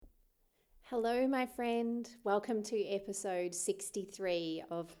Hello, my friend. Welcome to episode 63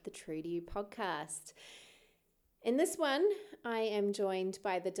 of the True to You podcast. In this one, I am joined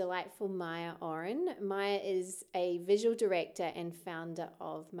by the delightful Maya Oren. Maya is a visual director and founder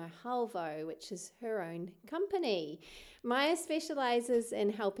of Mahalvo, which is her own company. Maya specializes in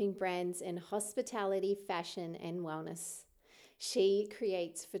helping brands in hospitality, fashion, and wellness. She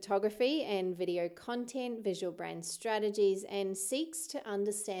creates photography and video content, visual brand strategies, and seeks to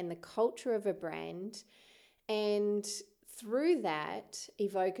understand the culture of a brand and through that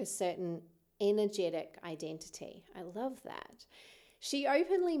evoke a certain energetic identity. I love that. She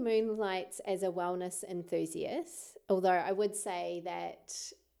openly moonlights as a wellness enthusiast, although I would say that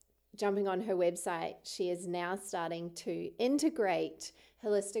jumping on her website, she is now starting to integrate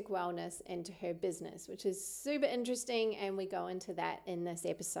holistic wellness into her business, which is super interesting. And we go into that in this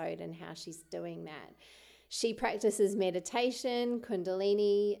episode and how she's doing that. She practices meditation,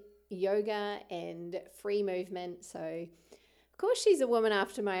 Kundalini, yoga, and free movement. So, of course, she's a woman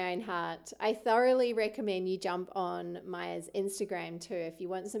after my own heart. I thoroughly recommend you jump on Maya's Instagram too if you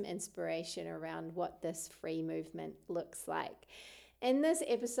want some inspiration around what this free movement looks like. In this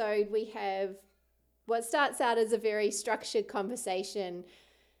episode, we have what starts out as a very structured conversation,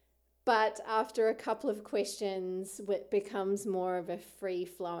 but after a couple of questions, it becomes more of a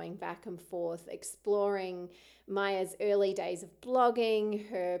free-flowing back and forth, exploring Maya's early days of blogging,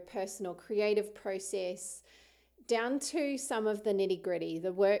 her personal creative process, down to some of the nitty-gritty,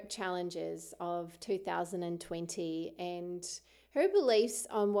 the work challenges of 2020, and her beliefs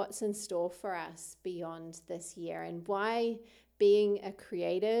on what's in store for us beyond this year, and why being a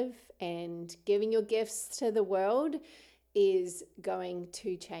creative and giving your gifts to the world is going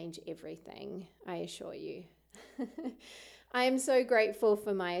to change everything, I assure you. I am so grateful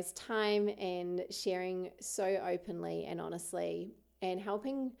for Maya's time and sharing so openly and honestly and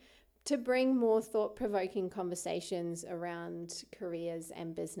helping to bring more thought-provoking conversations around careers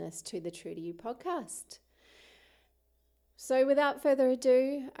and business to the True to You podcast. So without further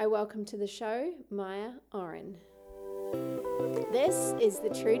ado, I welcome to the show Maya Oren. This is the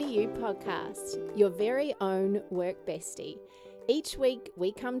True to You podcast, your very own work bestie. Each week,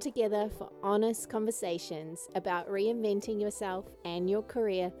 we come together for honest conversations about reinventing yourself and your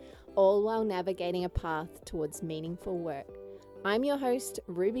career, all while navigating a path towards meaningful work. I'm your host,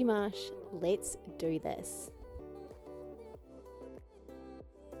 Ruby Marsh. Let's do this.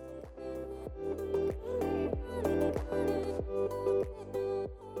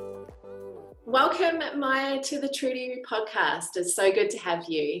 Welcome, Maya, to the True to You podcast. It's so good to have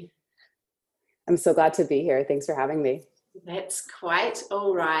you. I'm so glad to be here. Thanks for having me. That's quite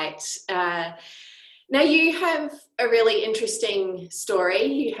all right. Now, you have a really interesting story.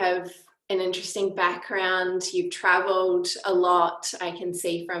 You have an interesting background. You've traveled a lot. I can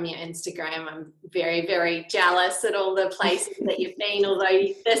see from your Instagram. I'm very, very jealous at all the places that you've been, although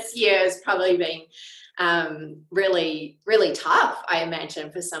this year has probably been really, really tough, I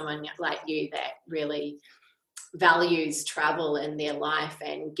imagine, for someone like you that really values travel in their life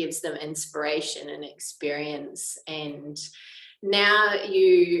and gives them inspiration and experience. And now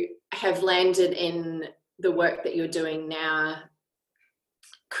you have landed in the work that you're doing now,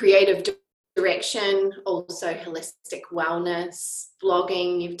 creative direction, also holistic wellness,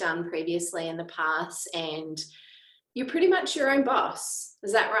 blogging you've done previously in the past, and you're pretty much your own boss.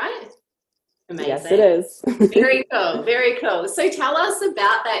 Is that right? Amazing. Yes, it is. Very cool. Very cool. So tell us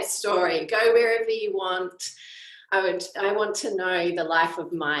about that story. Go wherever you want. I want to know the life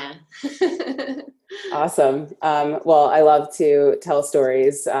of Maya. Awesome. Well, I love to tell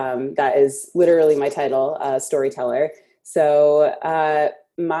stories. That is literally my title, storyteller. So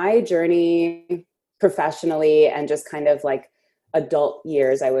my journey professionally and just kind of like adult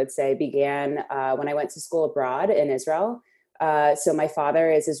years, I would say, began when I went to school abroad in Israel. So my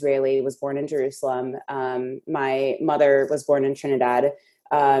father is Israeli, was born in Jerusalem. My mother was born in Trinidad.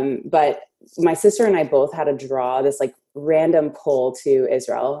 But my sister and I both had to draw this like random pull to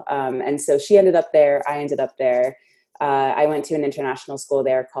Israel. And so she ended up there. I ended up there. I went to an international school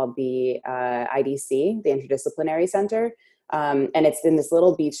there called the IDC, the Interdisciplinary Center. And it's in this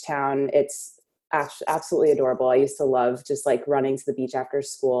little beach town. It's absolutely adorable. I used to love just like running to the beach after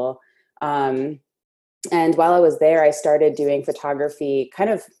school. And while I was there, I started doing photography kind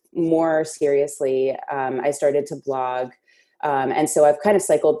of more seriously. I started to blog. And so I've kind of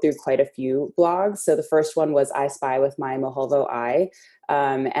cycled through quite a few blogs. So the first one was I Spy with my Mahalvo Eye.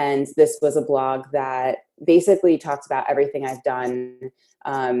 And this was a blog that basically talks about everything I've done,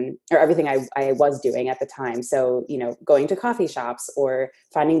 or everything I was doing at the time. So, you know, going to coffee shops or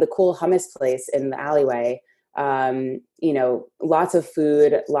finding the cool hummus place in the alleyway, lots of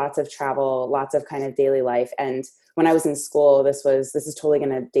food, lots of travel, lots of kind of daily life. And when I was in school, this is totally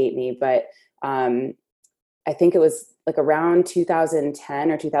going to date me, but I think it was like around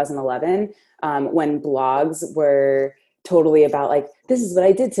 2010 or 2011 when blogs were totally about like, this is what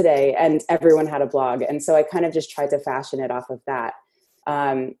I did today. And everyone had a blog. And so I kind of just tried to fashion it off of that.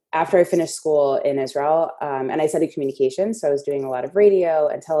 After I finished school in Israel, and I studied communications, so I was doing a lot of radio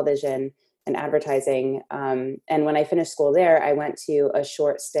and television and advertising. And when I finished school there, I went to a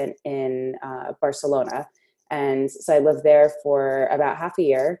short stint in Barcelona. And so I lived there for about half a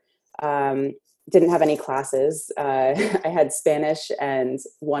year. Didn't have any classes. I had Spanish and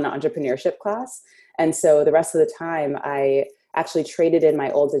one entrepreneurship class. And so the rest of the time, I actually traded in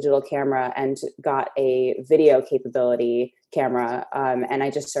my old digital camera and got a video capability camera. And I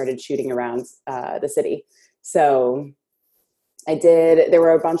just started shooting around the city. So there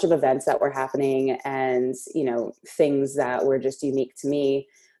were a bunch of events that were happening and, things that were just unique to me.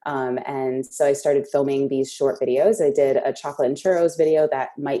 And so I started filming these short videos. I did a chocolate and churros video that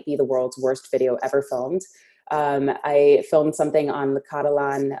might be the world's worst video ever filmed. I filmed something on the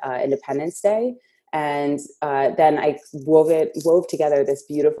Catalan Independence Day. And then I wove together this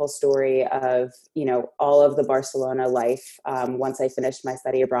beautiful story of, all of the Barcelona life once I finished my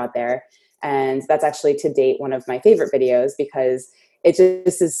study abroad there. And that's actually to date one of my favorite videos because it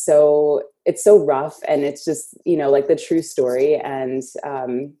just is it's so rough and it's just, like the true story. And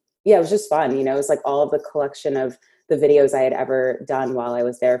it was just fun. It was like all of the collection of the videos I had ever done while I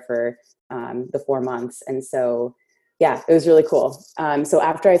was there for the 4 months. And so it was really cool. So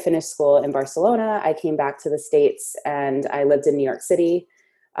after I finished school in Barcelona, I came back to the States and I lived in New York City.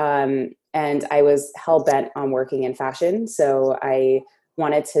 And I was hell bent on working in fashion. So I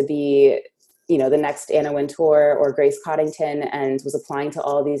wanted to be, the next Anna Wintour or Grace Coddington, and was applying to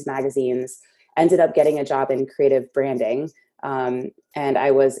all these magazines, ended up getting a job in creative branding. And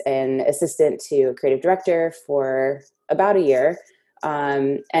I was an assistant to a creative director for about a year.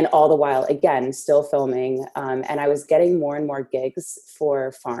 And all the while, again, still filming. And I was getting more and more gigs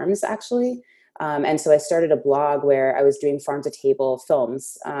for farms, actually. And so I started a blog where I was doing farm to table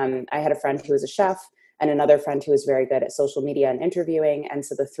films. I had a friend who was a chef and another friend who was very good at social media and interviewing. And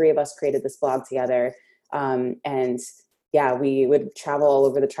so the three of us created this blog together. We would travel all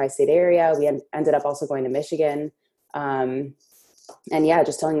over the tri-state area. We ended up also going to Michigan.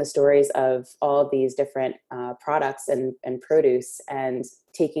 Just telling the stories of all of these different products and produce and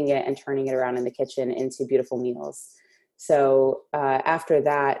taking it and turning it around in the kitchen into beautiful meals. So after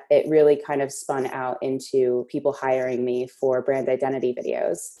that, it really kind of spun out into people hiring me for brand identity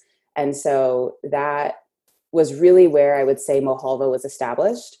videos. And so that was really where I would say Mohalva was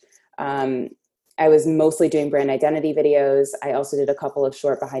established. I was mostly doing brand identity videos. I also did a couple of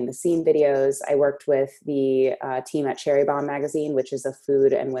short behind the scene videos. I worked with the team at Cherry Bomb magazine, which is a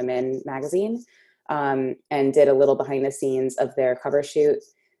food and women magazine, and did a little behind the scenes of their cover shoot.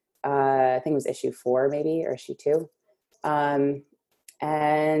 I think it was issue 4 maybe, or issue 2. And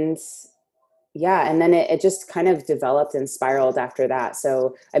then it just kind of developed and spiraled after that.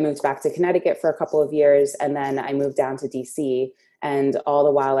 So I moved back to Connecticut for a couple of years, and then I moved down to DC. And all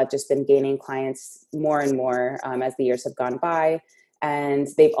the while, I've just been gaining clients more and more as the years have gone by. And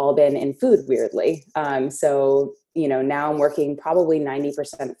they've all been in food, weirdly. So now I'm working probably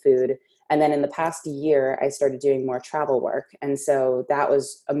 90% food. And then in the past year, I started doing more travel work. And so that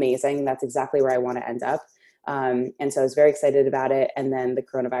was amazing. That's exactly where I want to end up. And so I was very excited about it. And then the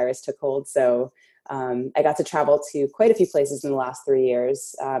coronavirus took hold. So I got to travel to quite a few places in the last 3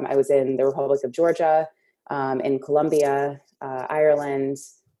 years. I was in the Republic of Georgia, in Colombia, Ireland,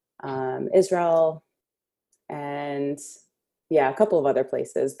 Israel, and a couple of other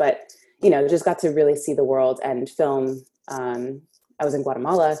places. But, just got to really see the world and film. I was in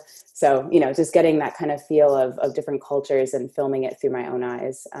Guatemala. So, just getting that kind of feel of different cultures and filming it through my own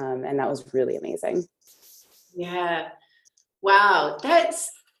eyes. And that was really amazing. Yeah. Wow.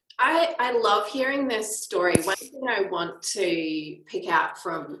 I love hearing this story. One thing I want to pick out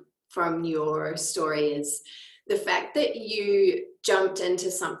from your story is the fact that you jumped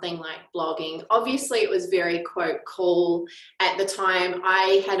into something like blogging. Obviously, it was very, quote, cool at the time.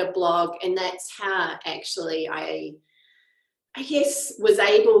 I had a blog, and that's how actually I guess was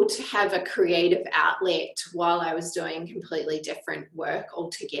able to have a creative outlet while I was doing completely different work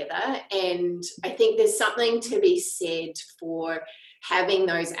altogether. And I think there's something to be said for having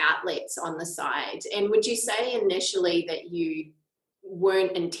those outlets on the side. And would you say initially that you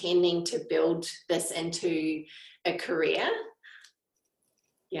weren't intending to build this into a career?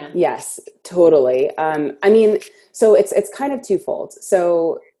 Yeah. Yes, totally. So it's kind of twofold.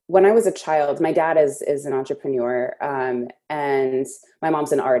 So when I was a child, my dad is an entrepreneur, and my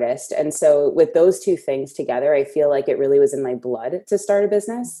mom's an artist. And so with those two things together, I feel like it really was in my blood to start a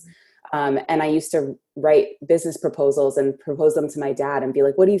business. And I used to write business proposals and propose them to my dad and be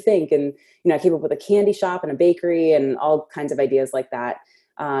like, what do you think? And, I came up with a candy shop and a bakery and all kinds of ideas like that.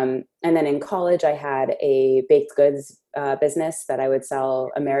 And then in college, I had a baked goods business that I would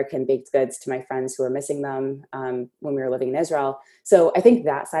sell American baked goods to my friends who were missing them when we were living in Israel. So I think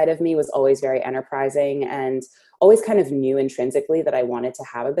that side of me was always very enterprising and always kind of knew intrinsically that I wanted to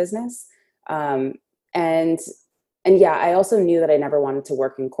have a business. And yeah, I also knew that I never wanted to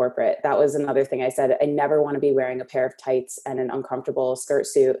work in corporate. That was another thing I said. I never want to be wearing a pair of tights and an uncomfortable skirt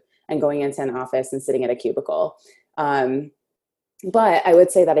suit and going into an office and sitting at a cubicle. But I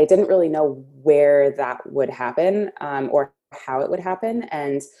would say that I didn't really know where that would happen or how it would happen.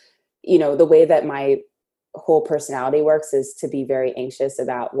 And, the way that my whole personality works is to be very anxious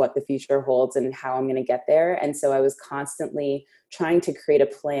about what the future holds and how I'm going to get there. And so I was constantly trying to create a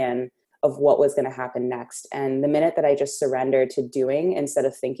plan of what was going to happen next. And the minute that I just surrendered to doing instead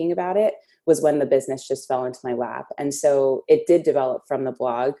of thinking about it was when the business just fell into my lap. And so it did develop from the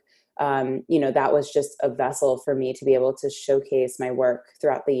blog. That was just a vessel for me to be able to showcase my work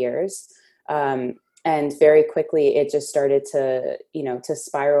throughout the years. And very quickly, it just started to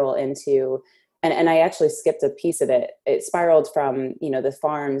spiral into, and I actually skipped a piece of it. It spiraled from, the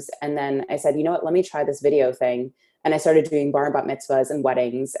farms. And then I said, you know what, let me try this video thing. And I started doing bar and bat mitzvahs and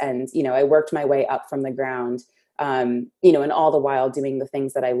weddings. And, I worked my way up from the ground, and all the while doing the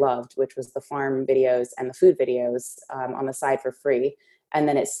things that I loved, which was the farm videos and the food videos on the side for free. And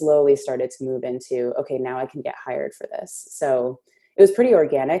then it slowly started to move into, okay, now I can get hired for this. So it was pretty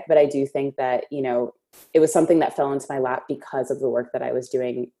organic, but I do think that, it was something that fell into my lap because of the work that I was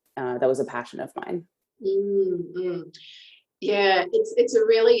doing. That was a passion of mine. Mm-hmm. Yeah, it's a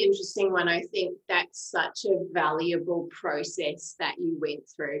really interesting one. I think that's such a valuable process that you went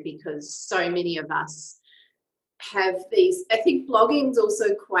through, because so many of us have these. I think blogging is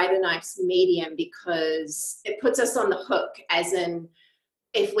also quite a nice medium because it puts us on the hook, as in,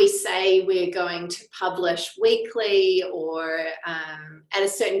 if we say we're going to publish weekly or at a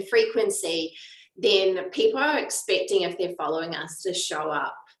certain frequency, then people are expecting, if they're following us, to show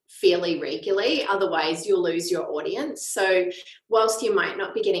up fairly regularly. Otherwise, you'll lose your audience. So whilst you might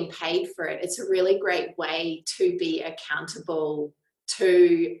not be getting paid for it, it's a really great way to be accountable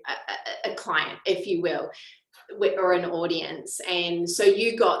to a client, if you will, or an audience. And so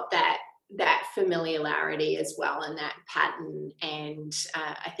you got that familiarity as well, and that pattern. And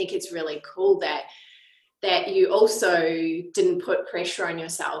I think it's really cool that you also didn't put pressure on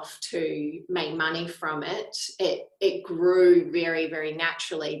yourself to make money from it. It grew very, very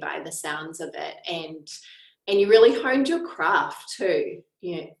naturally by the sounds of it. And you really honed your craft too.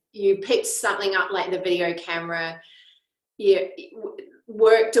 You picked something up like the video camera. You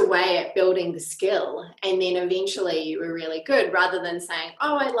worked away at building the skill, and then eventually you were really good, rather than saying,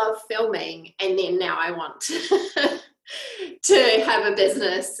 oh, I love filming, and then now I want to have a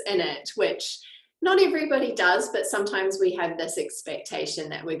business in it, which not everybody does, but sometimes we have this expectation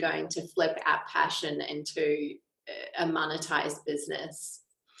that we're going to flip our passion into a monetized business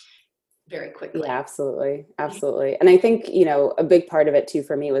very quickly. Yeah, absolutely. Absolutely. And I think, a big part of it too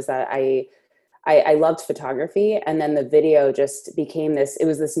for me was that I loved photography, and then the video just became it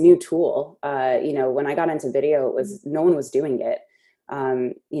was this new tool. When I got into video, no one was doing it.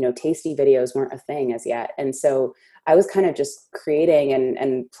 Tasty videos weren't a thing as yet. And so I was kind of just creating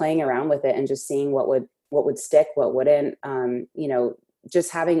and playing around with it and just seeing what would stick, what wouldn't,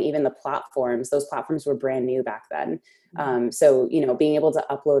 just having even the platforms, those platforms were brand new back then. So, being able to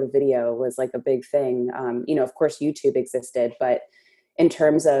upload a video was like a big thing. Of course YouTube existed, but in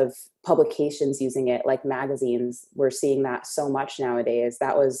terms of publications using it, like magazines, we're seeing that so much nowadays.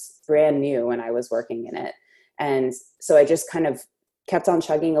 That was brand new when I was working in it. And so I just kind of kept on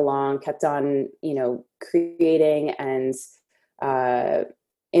chugging along, kept on, creating and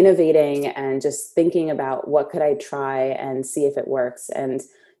innovating, and just thinking about what could I try and see if it works. And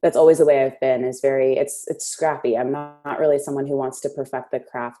that's always the way I've been, it's scrappy. I'm not really someone who wants to perfect the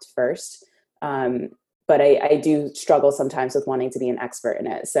craft first. But I do struggle sometimes with wanting to be an expert in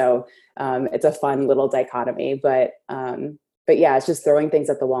it. So it's a fun little dichotomy, but yeah, it's just throwing things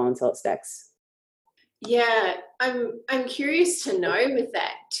at the wall until it sticks. Yeah, I'm curious to know with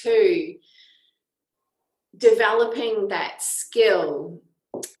that too, developing that skill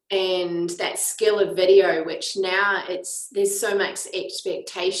and that skill of video, which now there's so much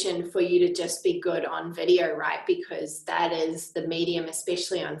expectation for you to just be good on video, right? Because that is the medium,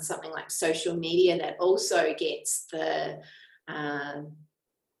 especially on something like social media, that also gets the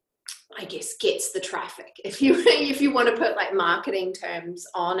I guess, gets the traffic, if you want to put like marketing terms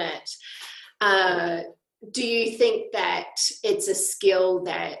on it. Do you think that it's a skill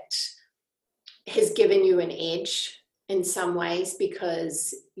that has given you an edge in some ways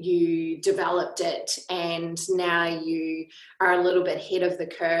because you developed it and now you are a little bit ahead of the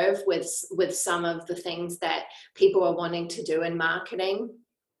curve with some of the things that people are wanting to do in marketing?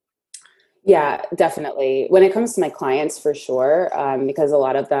 Yeah, definitely. When it comes to my clients, for sure, because a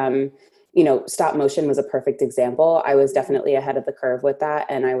lot of them, stop motion was a perfect example. I was definitely ahead of the curve with that,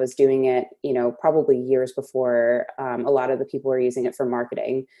 and I was doing it, probably years before a lot of the people were using it for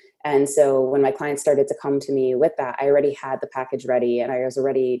marketing. And so when my clients started to come to me with that, I already had the package ready, and I was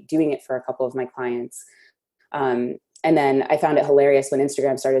already doing it for a couple of my clients. And then I found it hilarious when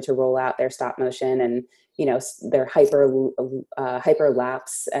Instagram started to roll out their stop motion and their hyper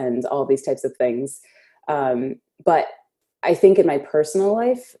lapse and all these types of things. But I think in my personal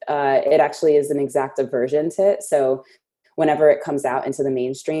life, it actually is an exact aversion to it. So whenever it comes out into the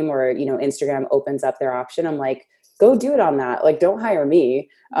mainstream or Instagram opens up their option, I'm like, go do it on that. Like, don't hire me.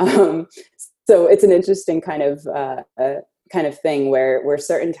 So it's an interesting kind of thing where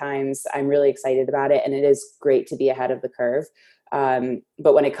certain times I'm really excited about it and it is great to be ahead of the curve.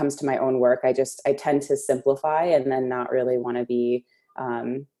 But when it comes to my own work, I tend to simplify and then not really want to be,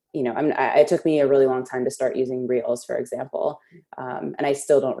 it took me a really long time to start using Reels, for example. And I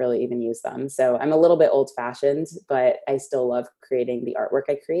still don't really even use them. So I'm a little bit old fashioned, but I still love creating the artwork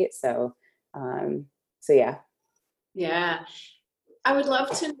I create. So yeah. Yeah. I would love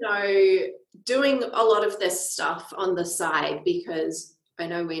to know, doing a lot of this stuff on the side, because I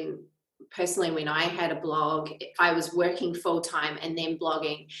know when I had a blog, I was working full time and then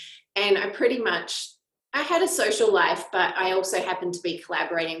blogging, and I had a social life, but I also happened to be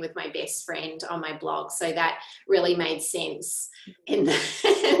collaborating with my best friend on my blog. So that really made sense. And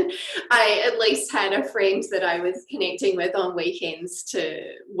I at least had a friend that I was connecting with on weekends to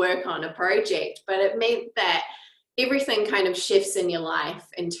work on a project, but it meant that everything kind of shifts in your life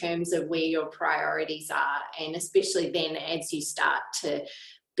in terms of where your priorities are. And especially then as you start to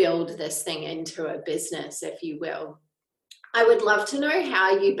build this thing into a business, if you will. I would love to know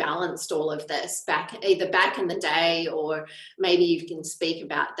how you balanced all of this either back in the day, or maybe you can speak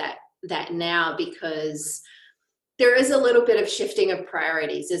about that now, because there is a little bit of shifting of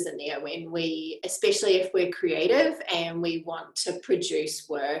priorities, isn't there? Especially if we're creative and we want to produce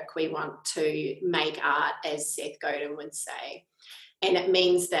work, we want to make art, as Seth Godin would say. And it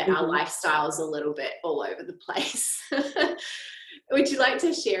means that our lifestyle is a little bit all over the place. Would you like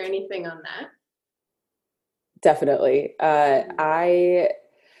to share anything on that? Definitely.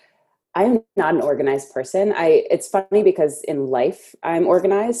 I'm not an organized person. It's funny because in life I'm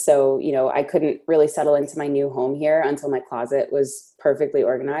organized. So, I couldn't really settle into my new home here until my closet was perfectly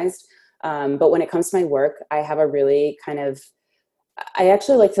organized. But when it comes to my work, I have a really I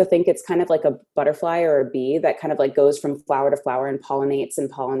actually like to think it's kind of like a butterfly or a bee that kind of like goes from flower to flower and pollinates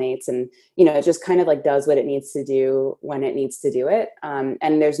and pollinates. And, it just kind of like does what it needs to do when it needs to do it.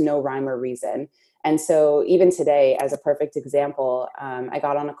 And there's no rhyme or reason. And so even today, as a perfect example, I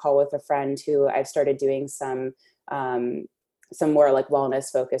got on a call with a friend who I've started doing some more like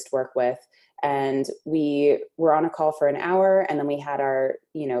wellness focused work with. And we were on a call for an hour, and then we had our,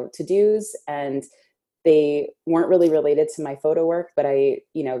 to-dos, and they weren't really related to my photo work, but I,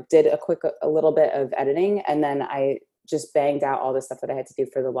 did a little bit of editing, and then I just banged out all the stuff that I had to do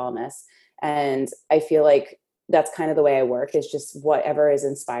for the wellness. And I feel like that's kind of the way I work, is just whatever is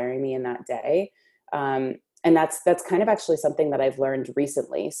inspiring me in that day. And that's kind of actually something that I've learned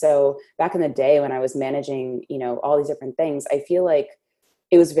recently. So back in the day when I was managing, all these different things, I feel like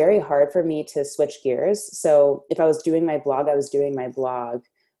it was very hard for me to switch gears. So if I was doing my blog, I was doing my blog.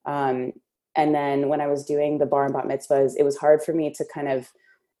 And then when I was doing the bar and bat mitzvahs, it was hard for me to kind of,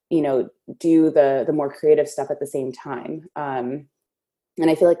 do the more creative stuff at the same time. And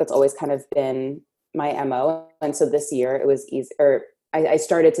I feel like that's always kind of been my MO. And so this year it was easy, or I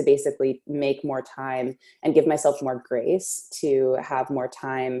started to basically make more time and give myself more grace to have more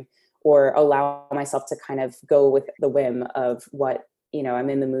time, or allow myself to kind of go with the whim of what, I'm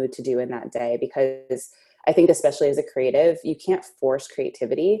in the mood to do in that day. Because I think, especially as a creative, you can't force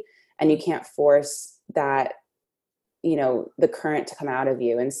creativity, and you can't force that, the current to come out of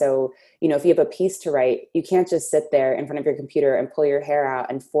you. And so, if you have a piece to write, you can't just sit there in front of your computer and pull your hair out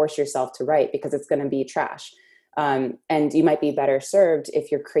and force yourself to write, because it's going to be trash. And you might be better served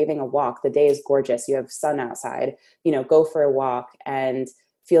if you're craving a walk. The day is gorgeous. You have sun outside, go for a walk and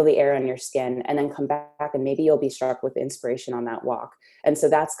feel the air on your skin, and then come back, and maybe you'll be struck with inspiration on that walk. And so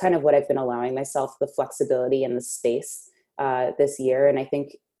that's kind of what I've been allowing myself, the flexibility and the space this year. And I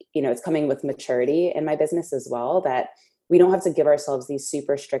think, it's coming with maturity in my business as well, that we don't have to give ourselves these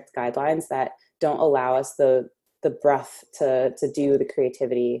super strict guidelines that don't allow us the breath to do the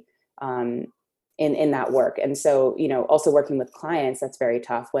creativity in that work. And so, also working with clients, that's very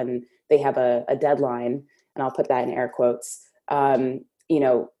tough when they have a deadline, and I'll put that in air quotes,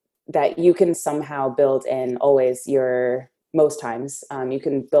 that you can somehow build in always most times, you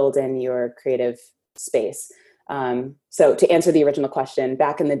can build in your creative space. So to answer the original question,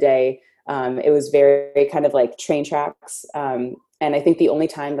 back in the day, it was very kind of like train tracks. And I think the only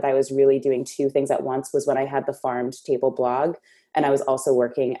time that I was really doing two things at once was when I had the Farmed Table blog, and I was also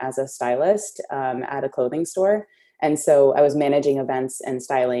working as a stylist at a clothing store. And so I was managing events and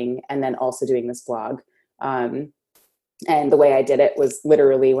styling, and then also doing this blog. And the way I did it was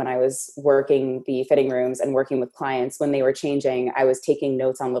literally when I was working the fitting rooms and working with clients, when they were changing, I was taking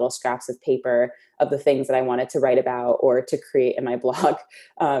notes on little scraps of paper of the things that I wanted to write about or to create in my blog.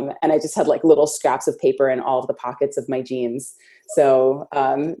 And I just had like little scraps of paper in all of the pockets of my jeans. So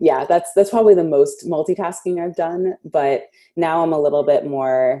yeah, that's probably the most multitasking I've done. But now I'm a little bit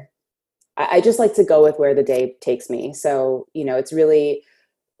more, I just like to go with where the day takes me. So, it's really,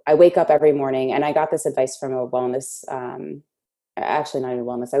 I wake up every morning, and I got this advice from a wellness, actually not even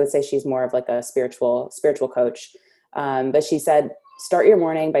wellness. I would say she's more of like a spiritual coach. But she said, start your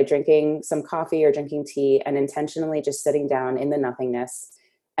morning by drinking some coffee or drinking tea and intentionally just sitting down in the nothingness.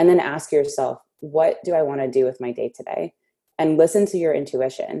 And then ask yourself, what do I want to do with my day today? And listen to your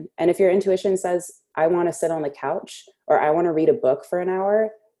intuition. And if your intuition says, I want to sit on the couch, or I want to read a book for an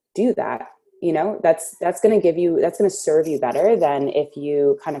hour, do that. That's going to serve you better than if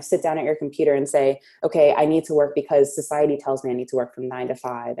you kind of sit down at your computer and say, okay, I need to work because society tells me I need to work from 9 to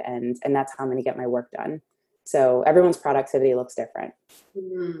 5, and that's how I'm going to get my work done. So everyone's productivity looks different.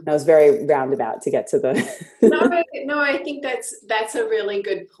 That was very roundabout to get to the. No, I think that's a really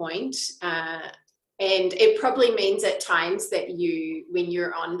good point. And it probably means at times that when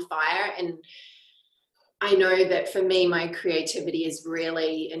you're on fire, and I know that for me, my creativity is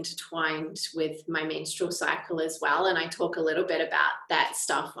really intertwined with my menstrual cycle as well. And I talk a little bit about that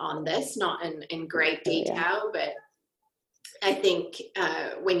stuff on this, not in great detail, but I think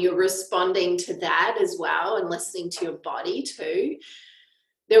when you're responding to that as well and listening to your body too,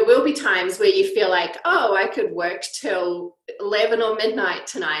 there will be times where you feel like, oh, I could work till 11 or midnight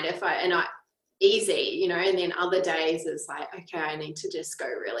tonight easy, and then other days it's like, okay, I need to just go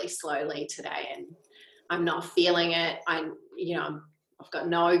really slowly today, and I'm not feeling it. I've got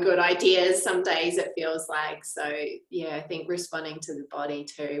no good ideas. Some days it feels like. So yeah, I think responding to the body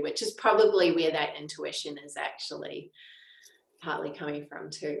too, which is probably where that intuition is actually partly coming from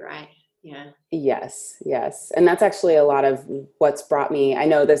too, right? Yeah. Yes. And that's actually a lot of what's brought me, I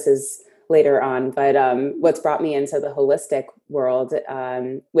know this is later on, but what's brought me into the holistic world,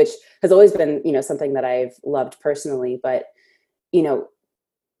 which has always been, something that I've loved personally, but,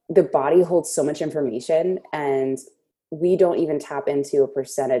 the body holds so much information, and we don't even tap into a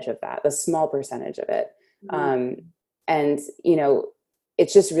percentage of that, a small percentage of it. And,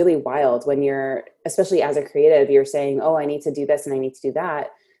 it's just really wild when you're, especially as a creative, you're saying, oh, I need to do this and I need to do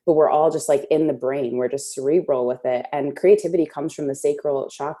that. But we're all just like in the brain, we're just cerebral with it. And creativity comes from the sacral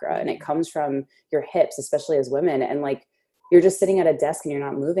chakra, and it comes from your hips, especially as women. And like, you're just sitting at a desk and you're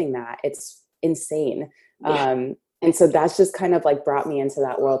not moving that. It's insane. Yeah. And so that's just kind of like brought me into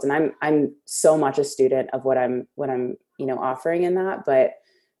that world. And I'm so much a student of what I'm, offering in that. But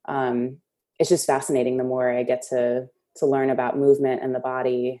it's just fascinating the more I get to learn about movement and the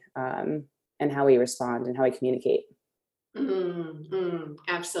body, and how we respond and how we communicate.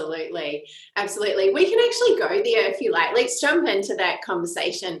 Absolutely. We can actually go there if you like. Let's jump into that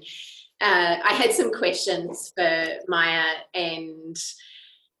conversation. I had some questions for Maya, and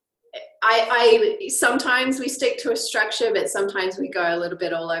I sometimes we stick to a structure, but sometimes we go a little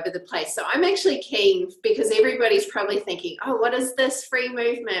bit all over the place. So I'm actually keen, because everybody's probably thinking, oh, what is this free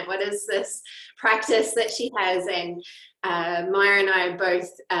movement? What is this practice that she has? And Maya and I are both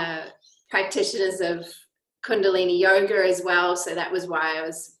practitioners of Kundalini yoga as well. So that was why I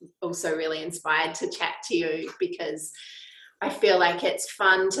was also really inspired to chat to you, because I feel like it's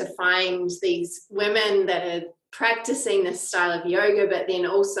fun to find these women that are practicing this style of yoga, but then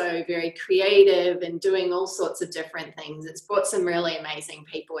also very creative and doing all sorts of different things. It's brought some really amazing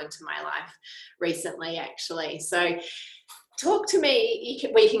people into my life recently, actually. So talk to me.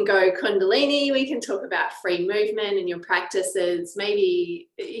 We can go Kundalini, we can talk about free movement and your practices. Maybe,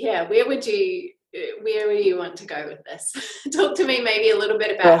 yeah, where would you want to go with this? Talk to me maybe a little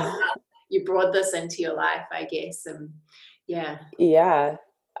bit about how you brought this into your life, I guess. Yeah.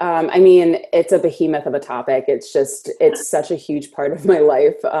 I mean, it's a behemoth of a topic. It's such a huge part of my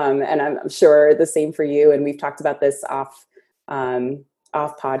life. And I'm sure the same for you. And we've talked about this um,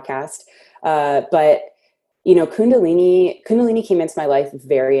 off podcast. But Kundalini came into my life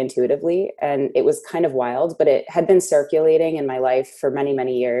very intuitively, and it was kind of wild, but it had been circulating in my life for many,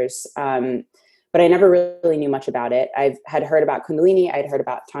 many years. But I never really knew much about it. I had heard about Kundalini, I'd heard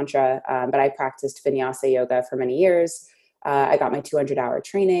about Tantra, but I practiced Vinyasa yoga for many years. I got my 200-hour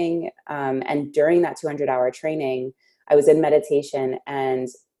training. And during that 200-hour training, I was in meditation, and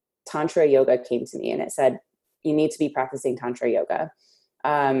Tantra yoga came to me, and it said, you need to be practicing Tantra yoga.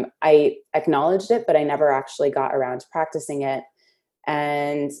 I acknowledged it, but I never actually got around to practicing it.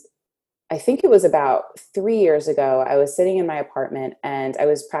 And I think it was about 3 years ago, I was sitting in my apartment and I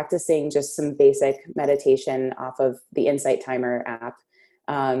was practicing just some basic meditation off of the Insight Timer app.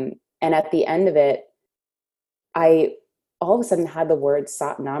 And at the end of it, I all of a sudden had the word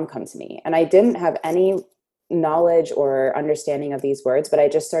Sat Nam come to me. And I didn't have any knowledge or understanding of these words, but I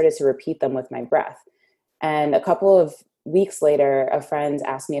just started to repeat them with my breath. And a couple of weeks later, a friend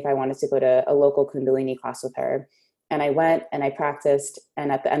asked me if I wanted to go to a local Kundalini class with her. And I went and I practiced.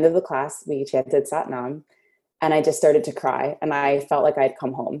 And at the end of the class, we chanted Sat Nam. And I just started to cry. And I felt like I'd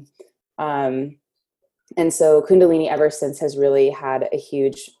come home. And so Kundalini ever since has really had a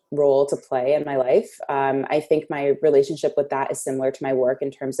huge role to play in my life. I think my relationship with that is similar to my work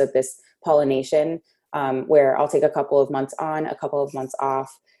in terms of this pollination, where I'll take a couple of months on, a couple of months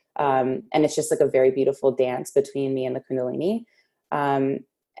off. And it's just like a very beautiful dance between me and the Kundalini.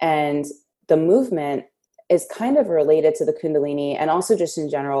 And the movement is kind of related to the Kundalini and also just in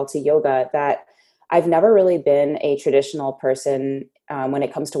general to yoga, that I've never really been a traditional person when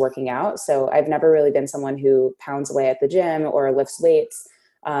it comes to working out. So I've never really been someone who pounds away at the gym or lifts weights.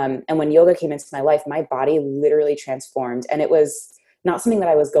 And when yoga came into my life, my body literally transformed. And it was not something that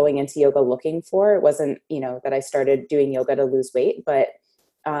I was going into yoga looking for. It wasn't, that I started doing yoga to lose weight, but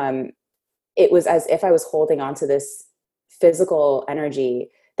it was as if I was holding on to this physical energy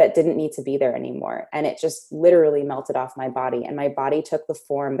that didn't need to be there anymore. And it just literally melted off my body. And my body took the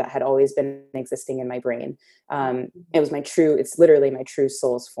form that had always been existing in my brain. It's literally my true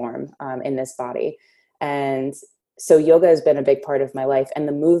soul's form in this body. And so yoga has been a big part of my life. And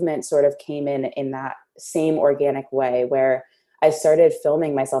the movement sort of came in that same organic way, where I started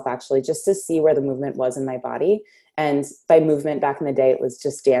filming myself actually just to see where the movement was in my body. And by movement back in the day, it was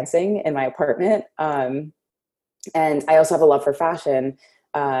just dancing in my apartment. And I also have a love for fashion,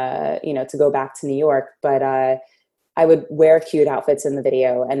 to go back to New York, but I would wear cute outfits in the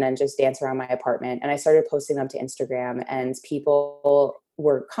video and then just dance around my apartment. And I started posting them to Instagram, and people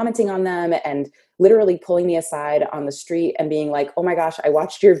were commenting on them and literally pulling me aside on the street and being like, oh my gosh, I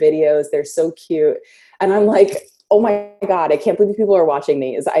watched your videos. They're so cute. And I'm like, oh my God, I can't believe people are watching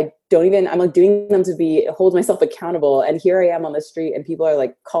these. I'm like doing them to hold myself accountable. And here I am on the street and people are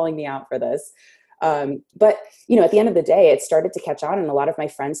like calling me out for this. But at the end of the day, it started to catch on, and a lot of my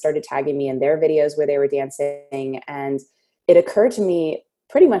friends started tagging me in their videos where they were dancing. And it occurred to me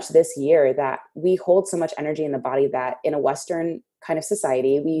pretty much this year that we hold so much energy in the body that in a Western kind of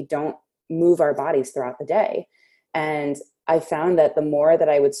society, we don't move our bodies throughout the day. And I found that the more that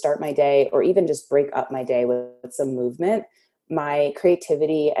I would start my day, or even just break up my day with some movement, my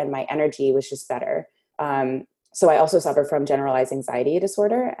creativity and my energy was just better. So I also suffer from generalized anxiety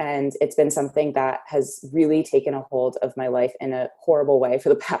disorder, and it's been something that has really taken a hold of my life in a horrible way for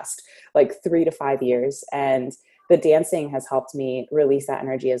the past 3 to 5 years. And the dancing has helped me release that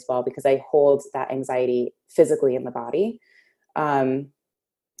energy as well, because I hold that anxiety physically in the body.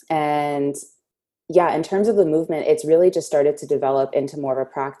 And yeah, in terms of the movement, it's really just started to develop into more of a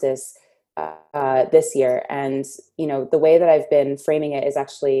practice this year. And, the way that I've been framing it is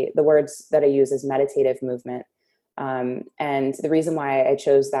actually the words that I use is meditative movement. And the reason why I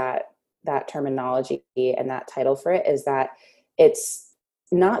chose that terminology and that title for it is that it's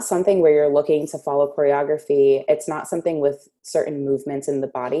not something where you're looking to follow choreography. It's not something with certain movements in the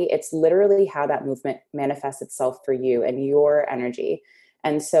body. It's literally how that movement manifests itself for you and your energy.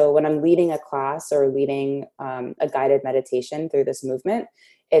 And so when I'm leading a class or leading a guided meditation through this movement,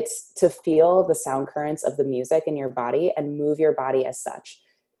 it's to feel the sound currents of the music in your body and move your body as such.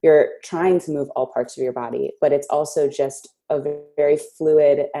 You're trying to move all parts of your body, but it's also just a very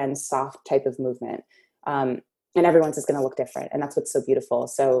fluid and soft type of movement. And everyone's is going to look different. And that's what's so beautiful.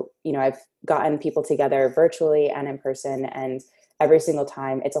 So, I've gotten people together virtually and in person, and every single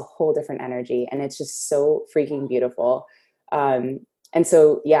time it's a whole different energy, and it's just so freaking beautiful. And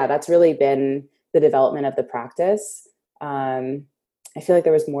so, yeah, that's really been the development of the practice. I feel like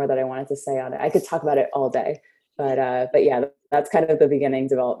there was more that I wanted to say on it. I could talk about it all day. But yeah, that's kind of the beginning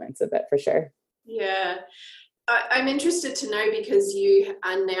developments of it for sure. Yeah. I'm interested to know, because you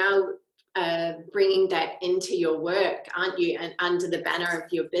are now bringing that into your work, aren't you? And under the banner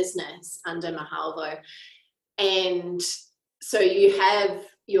of your business, under Mahalvo. And so you have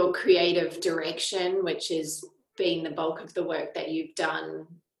your creative direction, which has been the bulk of the work that you've done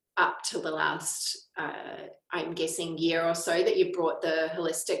up to the last, I'm guessing, year or so, that you brought the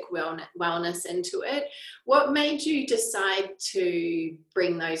holistic wellness into it. What made you decide to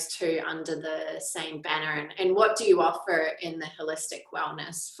bring those two under the same banner? And what do you offer in the holistic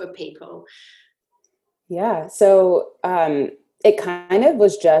wellness for people? Yeah. So it kind of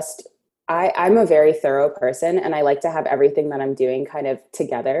was just, I'm a very thorough person and I like to have everything that I'm doing kind of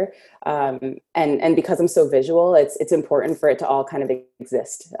together. And because I'm so visual, it's important for it to all kind of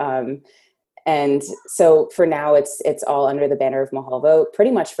exist. And so for now, it's all under the banner of Mahalvo,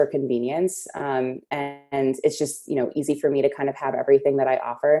 pretty much for convenience. And it's just, easy for me to kind of have everything that I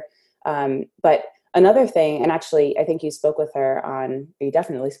offer. But another thing, and actually, I think you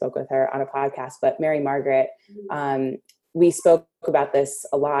definitely spoke with her on a podcast, but Mary Margaret, we spoke about this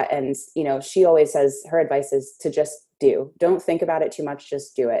a lot. And, she always says her advice is to just don't think about it too much,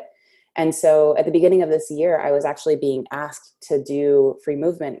 just do it. And so at the beginning of this year, I was actually being asked to do free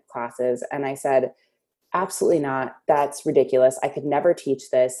movement classes. And I said, absolutely not. That's ridiculous. I could never teach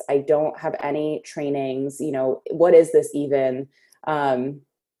this. I don't have any trainings. What is this even?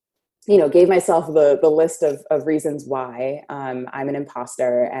 Gave myself the list of reasons why I'm an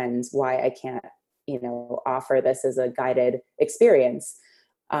imposter and why I can't, offer this as a guided experience.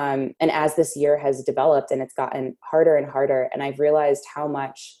 And as this year has developed and it's gotten harder and harder, and I've realized how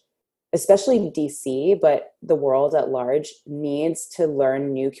much, especially DC, but the world at large, needs to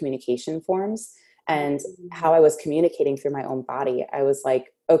learn new communication forms. And how I was communicating through my own body, I was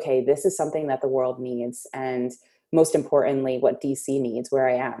like, okay, this is something that the world needs. And most importantly, what DC needs, where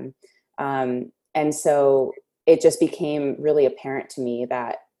I am. And so it just became really apparent to me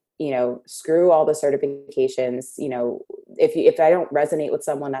that, screw all the certifications, if I don't resonate with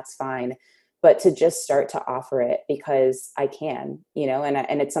someone, that's fine. But to just start to offer it because I can,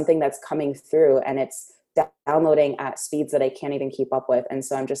 and it's something that's coming through and it's downloading at speeds that I can't even keep up with. And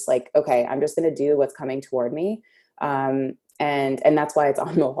so I'm just like, okay, I'm just going to do what's coming toward me. And that's why it's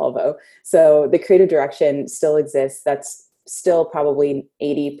on Mahalvo. So the creative direction still exists. That's still probably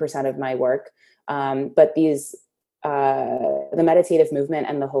 80% of my work. But the meditative movement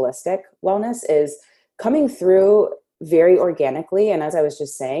and the holistic wellness is coming through very organically. And as I was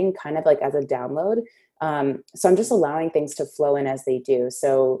just saying, kind of like as a download. So I'm just allowing things to flow in as they do.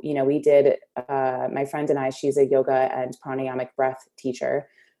 So, we did, my friend and I, she's a yoga and pranayamic breath teacher.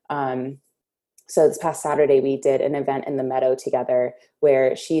 So this past Saturday, we did an event in the Meadow together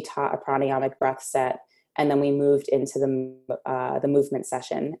where she taught a pranayamic breath set. And then we moved into the movement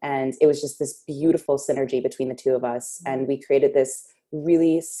session. And it was just this beautiful synergy between the two of us. And we created this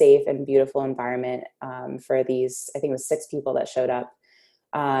really safe and beautiful environment for these, I think it was 6 people that showed up.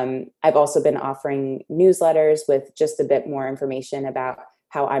 I've also been offering newsletters with just a bit more information about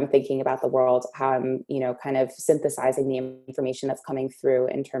how I'm thinking about the world, how I'm, kind of synthesizing the information that's coming through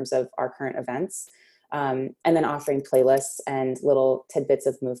in terms of our current events, and then offering playlists and little tidbits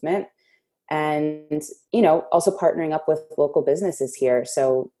of movement. And, also partnering up with local businesses here.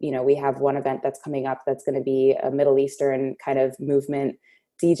 So, we have one event that's coming up that's going to be a Middle Eastern kind of movement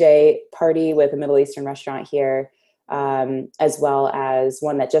DJ party with a Middle Eastern restaurant here, as well as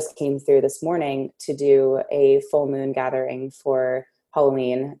one that just came through this morning to do a full moon gathering for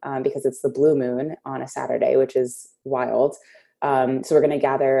Halloween, because it's the blue moon on a Saturday, which is wild. So we're going to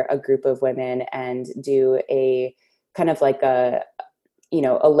gather a group of women and do a kind of like a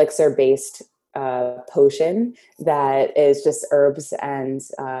elixir-based potion that is just herbs and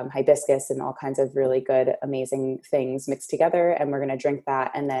hibiscus and all kinds of really good, amazing things mixed together. And we're going to drink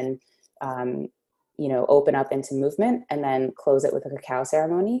that and then, open up into movement and then close it with a cacao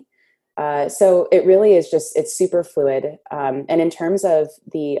ceremony. So it really is it's super fluid. And in terms of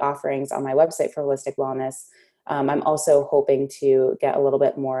the offerings on my website for holistic wellness, I'm also hoping to get a little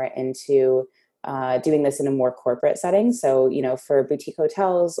bit more into doing this in a more corporate setting. So, for boutique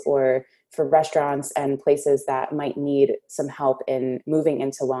hotels or for restaurants and places that might need some help in moving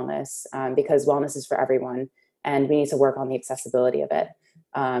into wellness, because wellness is for everyone and we need to work on the accessibility of it.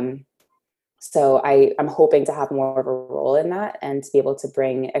 So I'm hoping to have more of a role in that and to be able to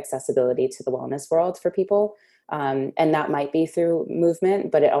bring accessibility to the wellness world for people. And that might be through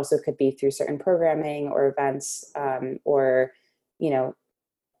movement, but it also could be through certain programming or events, or,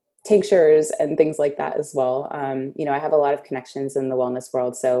 tinctures and things like that as well. I have a lot of connections in the wellness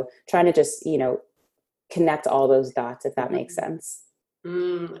world. So trying to just, connect all those dots, if that makes sense.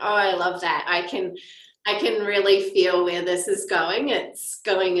 Oh, I love that. I can really feel where this is going. It's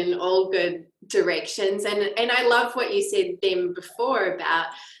going in all good directions. And I love what you said then before about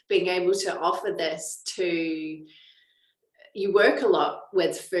being able to offer this to, you work a lot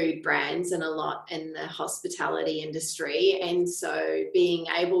with food brands and a lot in the hospitality industry. And so being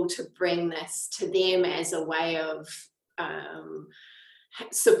able to bring this to them as a way of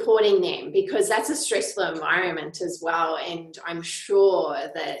supporting them, because that's a stressful environment as well. And I'm sure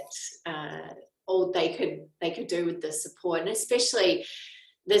that all they could do with the support, and especially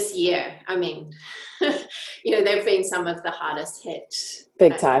this year, I mean, they've been some of the hardest hit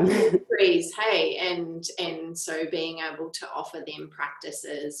big time trees, hey, and so being able to offer them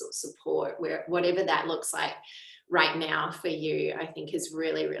practices or support, whatever that looks like right now for you, I think is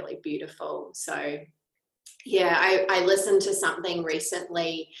really, really beautiful. So yeah, I listened to something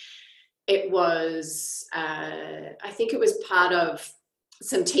recently. It was I think it was part of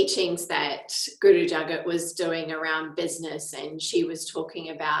some teachings that Guru Jagat was doing around business, and she was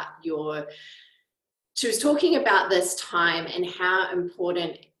talking about this time and how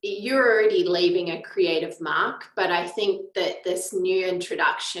important, you're already leaving a creative mark, but I think that this new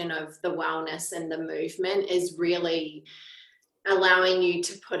introduction of the wellness and the movement is really allowing you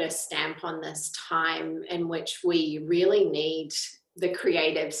to put a stamp on this time in which we really need the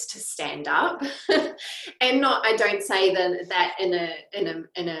creatives to stand up. And I don't say that in a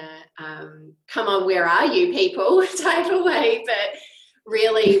come on, where are you people type of way, but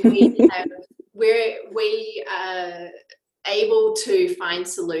really we are able to find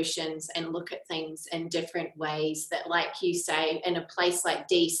solutions and look at things in different ways that, like you say, in a place like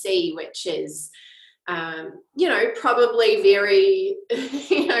DC, which is probably very,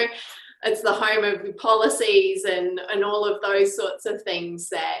 it's the home of policies and all of those sorts of things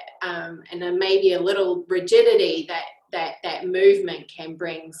that, and then maybe a little rigidity that movement can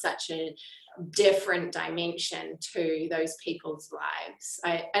bring such a different dimension to those people's lives.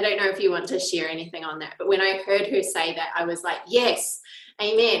 I don't know if you want to share anything on that, but when I heard her say that, I was like, yes,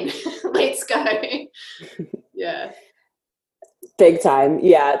 amen, let's go. Yeah. Big time.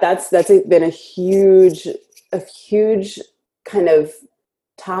 Yeah, that's been a huge kind of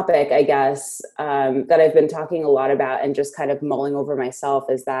topic, I guess, that I've been talking a lot about and just kind of mulling over myself,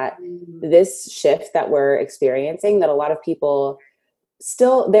 is that this shift that we're experiencing, that a lot of people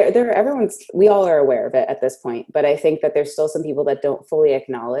still, we all are aware of it at this point, but I think that there's still some people that don't fully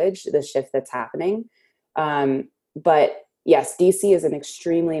acknowledge the shift that's happening. But yes, DC is an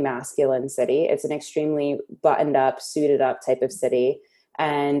extremely masculine city. It's an extremely buttoned up, suited up type of city.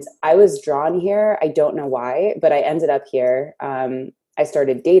 And I was drawn here. I don't know why, but I ended up here. I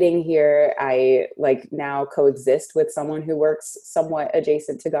started dating here. I now coexist with someone who works somewhat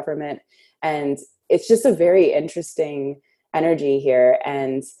adjacent to government. And it's just a very interesting energy here.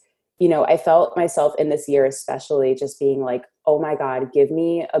 And I felt myself in this year, especially just being like, oh my God, give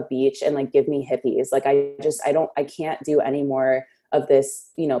me a beach and give me hippies. I can't do any more of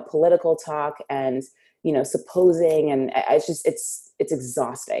this, political talk and, supposing. And it's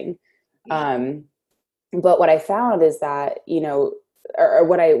exhausting. Yeah. But what I found is that, or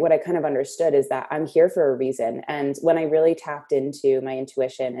what I kind of understood is that I'm here for a reason. And when I really tapped into my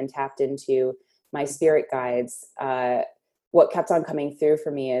intuition and tapped into my spirit guides, what kept on coming through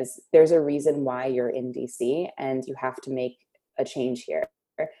for me is there's a reason why you're in DC and you have to make a change here.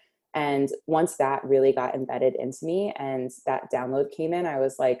 And once that really got embedded into me and that download came in, I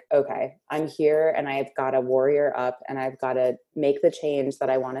was like, okay, I'm here and I've got a warrior up and I've got to make the change that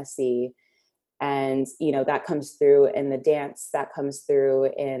I want to see. And, that comes through in the dance, that comes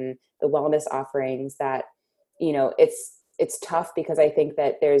through in the wellness offerings, that, it's tough because I think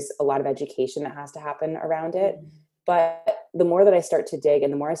that there's a lot of education that has to happen around it. Mm-hmm. But the more that I start to dig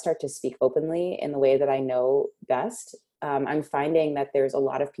and the more I start to speak openly in the way that I know best, I'm finding that there's a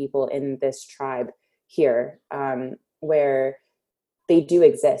lot of people in this tribe here where they do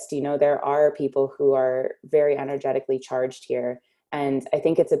exist. There are people who are very energetically charged here. And I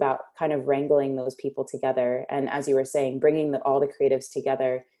think it's about kind of wrangling those people together. And as you were saying, bringing all the creatives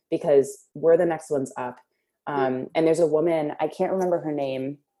together, because we're the next ones up. And there's a woman, I can't remember her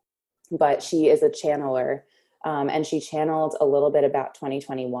name, but she is a channeler. And she channeled a little bit about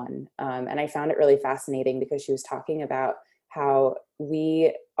 2021. And I found it really fascinating because she was talking about how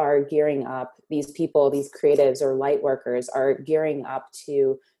we are gearing up, these people, these creatives or light workers are gearing up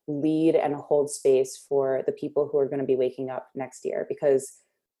to lead and hold space for the people who are going to be waking up next year, because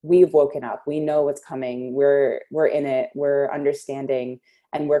we've woken up. We know what's coming. We're in it. We're understanding,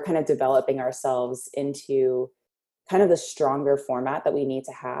 and we're kind of developing ourselves into kind of the stronger format that we need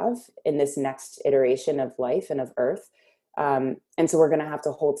to have in this next iteration of life and of Earth. And so we're going to have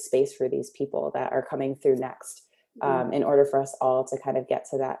to hold space for these people that are coming through next, in order for us all to kind of get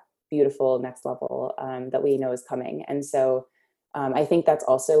to that beautiful next level that we know is coming. And so I think that's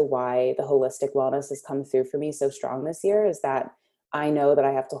also why the holistic wellness has come through for me so strong this year, is that I know that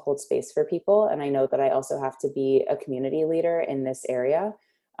I have to hold space for people. And I know that I also have to be a community leader in this area.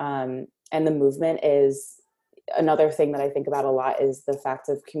 And the movement is another thing that I think about a lot, is the fact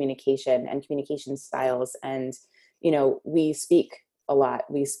of communication and communication styles. And, we speak a lot.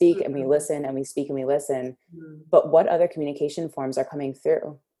 We speak and we listen, and we speak and we listen. But what other communication forms are coming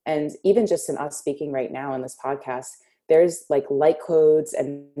through? And even just in us speaking right now in this podcast, there's like light codes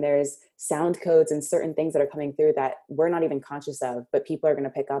and there's sound codes and certain things that are coming through that we're not even conscious of, but people are going to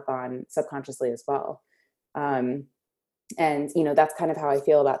pick up on subconsciously as well. And, that's kind of how I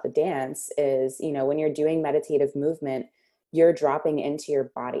feel about the dance is, when you're doing meditative movement, you're dropping into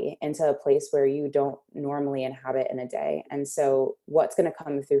your body, into a place where you don't normally inhabit in a day. And so what's going to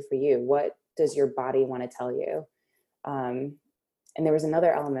come through for you? What does your body want to tell you? And there was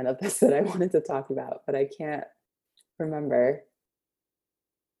another element of this that I wanted to talk about, but I can't remember.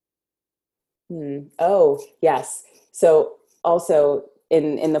 Oh, yes. So also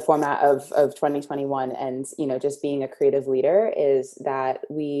in the format of 2021 and, just being a creative leader, is that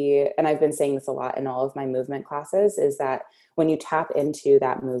and I've been saying this a lot in all of my movement classes, is that when you tap into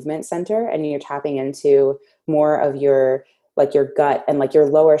that movement center and you're tapping into more of your gut and like your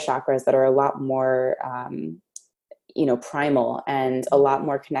lower chakras that are a lot more, primal and a lot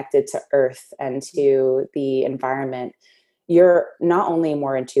more connected to earth and to the environment, you're not only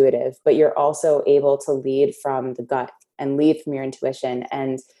more intuitive, but you're also able to lead from the gut and lead from your intuition.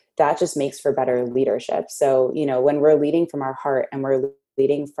 And that just makes for better leadership. So, when we're leading from our heart and we're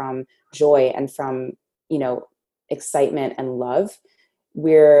leading from joy and from, excitement and love,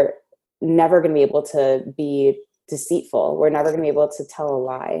 we're never going to be able to be deceitful. We're never going to be able to tell a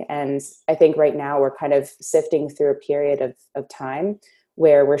lie. And I think right now we're kind of sifting through a period of time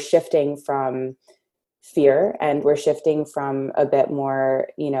where we're shifting from fear and we're shifting from a bit more,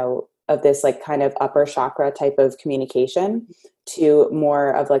 of this like kind of upper chakra type of communication to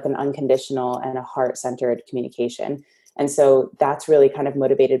more of like an unconditional and a heart-centered communication. And so that's really kind of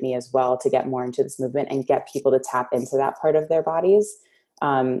motivated me as well to get more into this movement and get people to tap into that part of their bodies.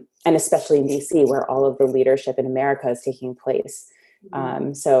 And especially in DC, where all of the leadership in America is taking place.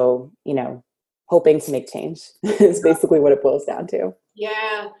 So, hoping to make change is basically what it boils down to.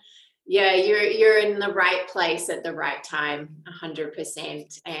 Yeah. Yeah, you're in the right place at the right time,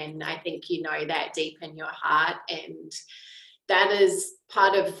 100%. And I think you know that deep in your heart. And that is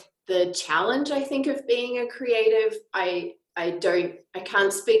part of the challenge, I think, of being a creative. I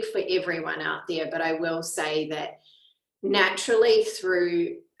can't speak for everyone out there, but I will say that naturally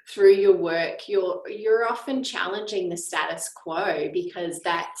through your work, you're often challenging the status quo, because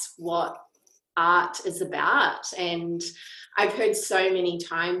that's what art is about. And I've heard so many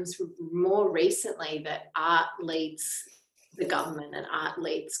times more recently that art leads the government and art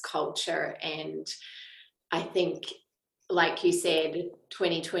leads culture. And I think, like you said,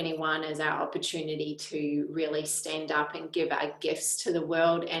 2021 is our opportunity to really stand up and give our gifts to the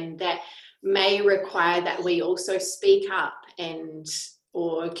world. And that may require that we also speak up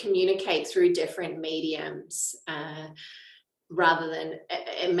or communicate through different mediums, rather than,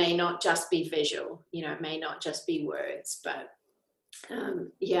 it may not just be visual, it may not just be words, but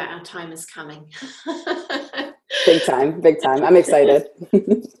our time is coming. Big time. I'm excited.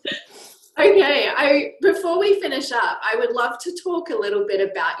 Okay, before we finish up, I would love to talk a little bit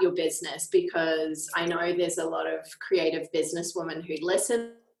about your business, because I know there's a lot of creative businesswomen who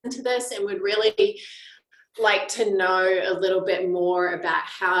listen to this and would really like to know a little bit more about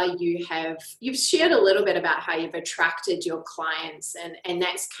how you've shared a little bit about how you've attracted your clients, and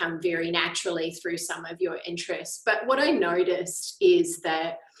that's come very naturally through some of your interests. But what I noticed is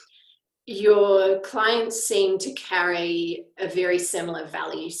that your clients seem to carry a very similar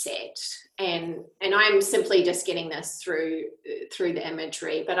value set. And I'm simply just getting this through the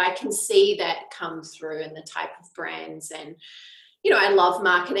imagery, but I can see that come through in the type of brands. And, I love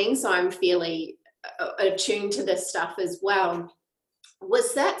marketing, so I'm fairly attuned to this stuff as well.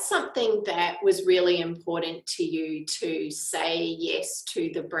 Was that something that was really important to you, to say yes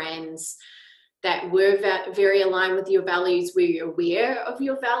to the brands that were very aligned with your values? Were you aware of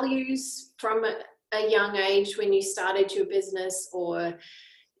your values from a young age when you started your business, or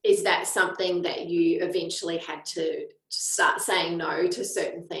is that something that you eventually had to start saying no to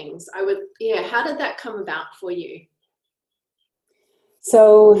certain things? How did that come about for you?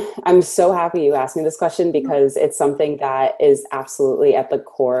 So I'm so happy you asked me this question because it's something that is absolutely at the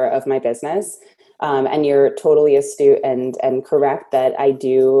core of my business. And you're totally astute and correct that I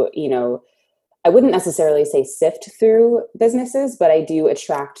do, I wouldn't necessarily say sift through businesses, but I do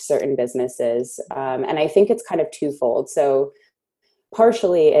attract certain businesses. And I think it's kind of twofold. So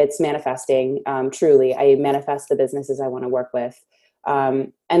partially it's manifesting, truly, I manifest the businesses I want to work with.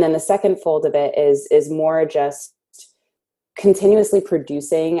 And then the second fold of it is more just continuously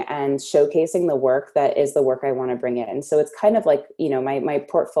producing and showcasing the work that is the work I want to bring in. So it's kind of like, my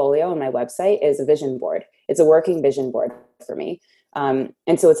portfolio and my website is a vision board. It's a working vision board for me. And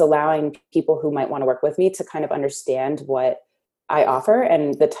so it's allowing people who might want to work with me to kind of understand what I offer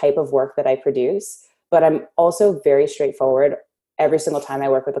and the type of work that I produce. But I'm also very straightforward every single time I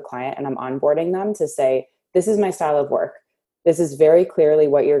work with a client and I'm onboarding them to say, this is my style of work. This is very clearly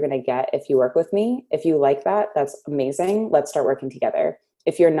what you're going to get if you work with me. If you like that, that's amazing. Let's start working together.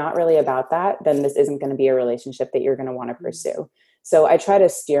 If you're not really about that, then this isn't going to be a relationship that you're going to want to pursue. So I try to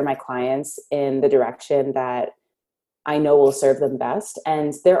steer my clients in the direction that I know will serve them best.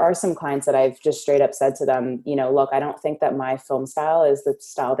 And there are some clients that I've just straight up said to them, look, I don't think that my film style is the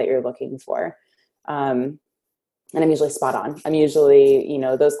style that you're looking for. And I'm usually spot on. I'm usually,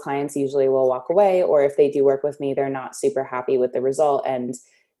 those clients usually will walk away, or if they do work with me, they're not super happy with the result. And,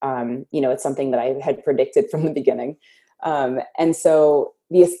 it's something that I had predicted from the beginning. And so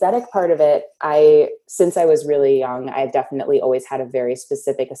the aesthetic part of it, since I was really young, I've definitely always had a very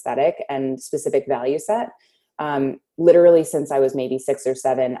specific aesthetic and specific value set. Literally since I was maybe 6 or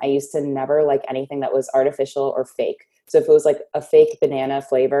 7, I used to never like anything that was artificial or fake. So if it was like a fake banana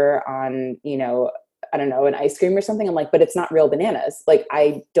flavor on, I don't know, an ice cream or something, I'm like, but it's not real bananas. Like,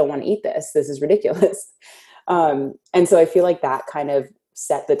 I don't want to eat this. This is ridiculous. And so I feel like that kind of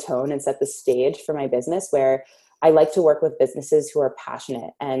set the tone and set the stage for my business, where I like to work with businesses who are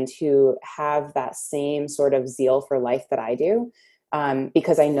passionate and who have that same sort of zeal for life that I do.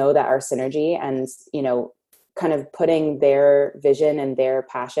 Because I know that our synergy and, kind of putting their vision and their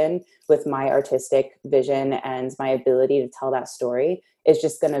passion with my artistic vision and my ability to tell that story is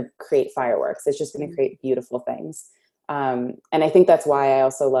just going to create fireworks. It's just going to create beautiful things. And I think that's why I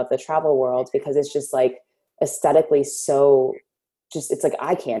also love the travel world, because it's just like aesthetically it's like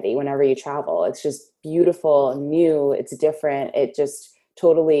eye candy whenever you travel. It's just beautiful, new, it's different. It just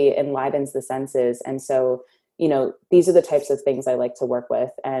totally enlivens the senses. And so, these are the types of things I like to work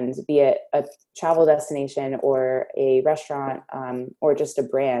with, and be it a travel destination or a restaurant, or just a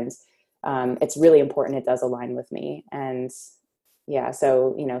brand. It's really important. It does align with me. And yeah,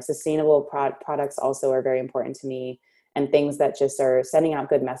 so, sustainable products also are very important to me, and things that just are sending out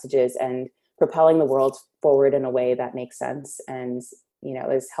good messages and propelling the world forward in a way that makes sense and,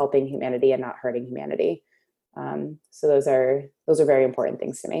 is helping humanity and not hurting humanity. So those are very important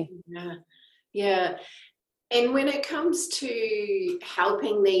things to me. Yeah. Yeah. And when it comes to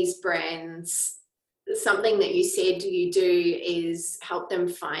helping these brands, something that you said you do is help them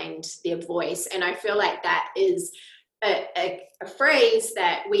find their voice. And I feel like that is a phrase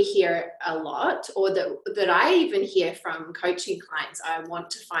that we hear a lot, or that I even hear from coaching clients. I want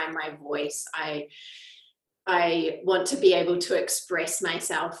to find my voice. I want to be able to express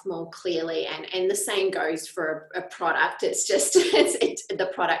myself more clearly, and the same goes for a product. It's just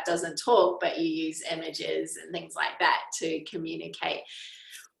the product doesn't talk, but you use images and things like that to communicate.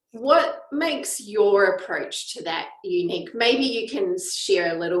 What makes your approach to that unique? Maybe you can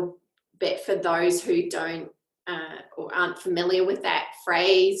share a little bit for those who don't or aren't familiar with that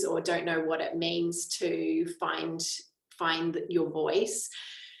phrase, or don't know what it means to find your voice.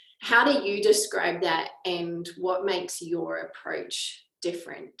 How do you describe that, and what makes your approach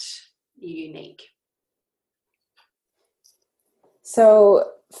different, unique?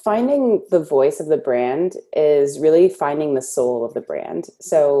 So finding the voice of the brand is really finding the soul of the brand.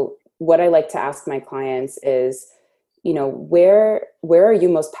 So what I like to ask my clients is, where are you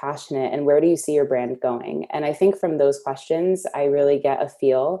most passionate, and where do you see your brand going? And I think from those questions, I really get a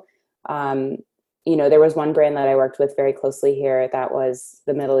feel. There was one brand that I worked with very closely here that was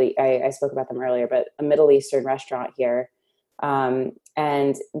the Middle East. I spoke about them earlier, but a Middle Eastern restaurant here.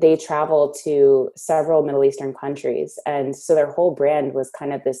 And they traveled to several Middle Eastern countries. And so their whole brand was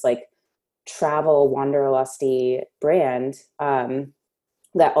kind of this like travel wanderlusty brand,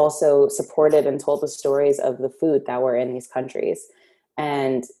 that also supported and told the stories of the food that were in these countries.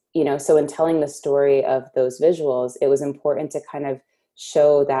 And, so in telling the story of those visuals, it was important to kind of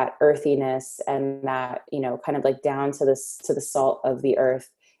show that earthiness and that, kind of like down to the salt of the earth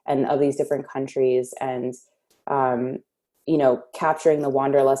and of these different countries. And, capturing the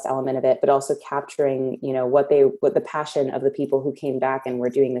wanderlust element of it, but also capturing, what the passion of the people who came back and were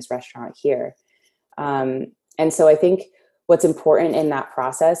doing this restaurant here. And so I think what's important in that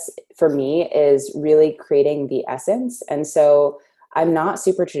process for me is really creating the essence. And so I'm not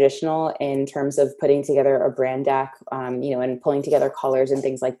super traditional in terms of putting together a brand deck, and pulling together colors and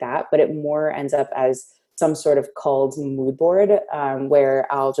things like that, but it more ends up as some sort of culled mood board, where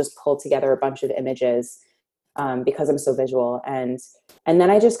I'll just pull together a bunch of images, because I'm so visual, and then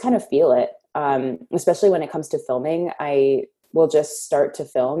I just kind of feel it. Especially when it comes to filming, I will just start to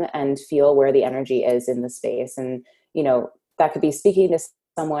film and feel where the energy is in the space. And, that could be speaking to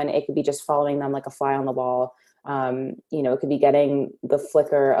someone. It could be just following them like a fly on the wall. It could be getting the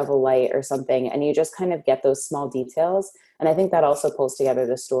flicker of a light or something. And you just kind of get those small details. And I think that also pulls together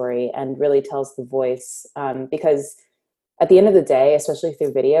the story and really tells the voice, because at the end of the day, especially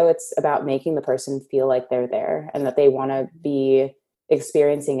through video, it's about making the person feel like they're there and that they want to be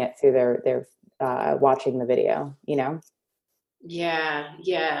experiencing it through their watching the video,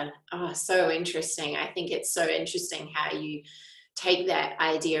 Yeah. Oh, so interesting. I think it's so interesting how you take that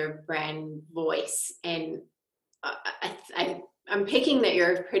idea of brand voice, and I'm picking that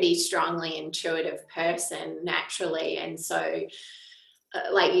you're a pretty strongly intuitive person naturally, and so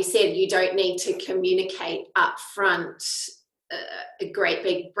like you said, you don't need to communicate up front a great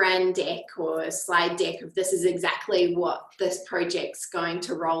big brand deck or a slide deck of this is exactly what this project's going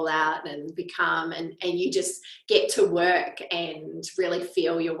to roll out and become, and you just get to work and really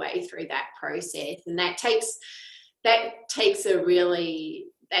feel your way through that process. And that takes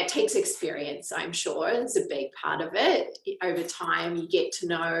experience, I'm sure. It's a big part of it. Over time, you get to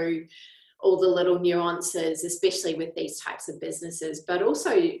know all the little nuances, especially with these types of businesses, but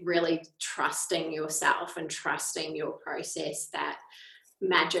also really trusting yourself and trusting your process, that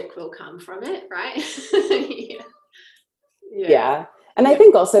magic will come from it, right? Yeah. And I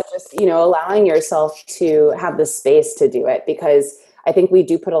think also just, allowing yourself to have the space to do it, because I think we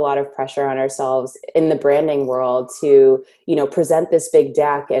do put a lot of pressure on ourselves in the branding world to, present this big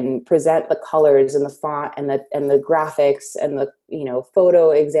deck and present the colors and the font and the graphics and the, photo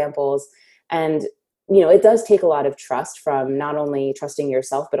examples. And, it does take a lot of trust from not only trusting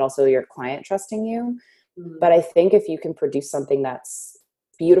yourself, but also your client trusting you. Mm-hmm. But I think if you can produce something that's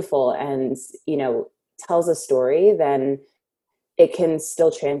beautiful and, tells a story, then it can still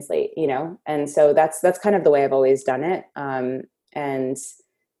translate, And so that's kind of the way I've always done it. And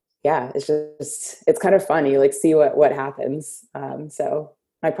yeah, it's kind of fun. You like see what happens. So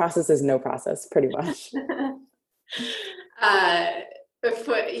my process is no process pretty much.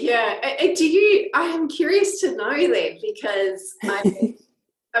 I'm curious to know that, because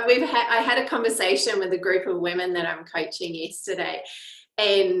I had a conversation with a group of women that I'm coaching yesterday,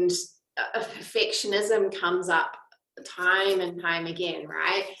 and perfectionism comes up time and time again,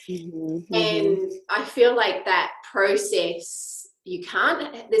 right? Mm-hmm. And I feel like that process,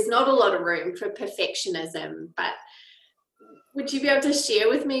 there's not a lot of room for perfectionism, but would you be able to share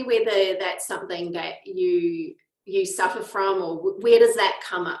with me whether that's something that you suffer from, or where does that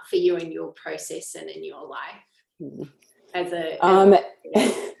come up for you in your process and in your life?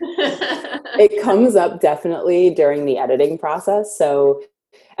 It comes up definitely during the editing process. So,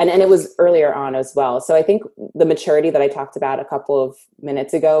 and it was earlier on as well. So I think the maturity that I talked about a couple of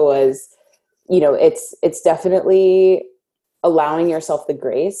minutes ago was, it's definitely allowing yourself the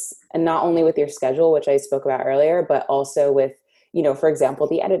grace, and not only with your schedule, which I spoke about earlier, but also with, for example,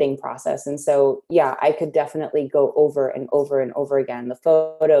 the editing process. And so, yeah, I could definitely go over and over and over again, the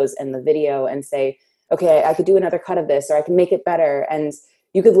photos and the video, and say, okay, I could do another cut of this, or I can make it better. And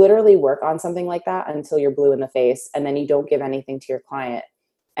you could literally work on something like that until you're blue in the face, and then you don't give anything to your client.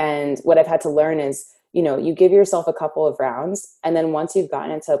 And what I've had to learn is, you give yourself a couple of rounds, and then once you've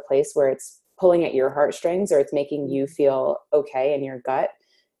gotten into a place where it's pulling at your heartstrings, or it's making you feel okay in your gut,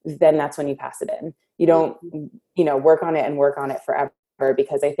 then that's when you pass it in. You don't, work on it forever,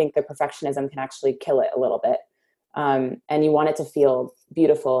 because I think the perfectionism can actually kill it a little bit. And you want it to feel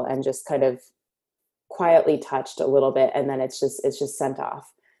beautiful and just kind of quietly touched a little bit, and then it's just sent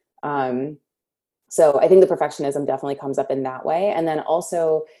off. So I think the perfectionism definitely comes up in that way. And then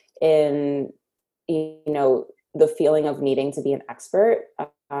also in, the feeling of needing to be an expert.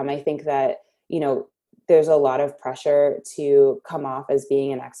 I think that, there's a lot of pressure to come off as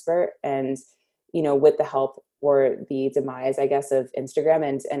being an expert, and, with the help or the demise, I guess, of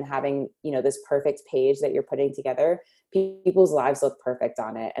Instagram and having, this perfect page that you're putting together, people's lives look perfect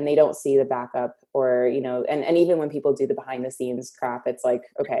on it, and they don't see the backup, or, and even when people do the behind the scenes crap, it's like,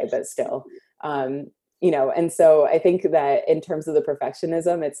 okay, but still, and so I think that in terms of the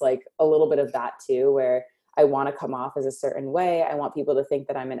perfectionism, it's like a little bit of that too, where I want to come off as a certain way. I want people to think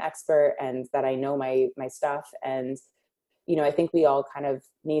that I'm an expert and that I know my stuff. And, I think we all kind of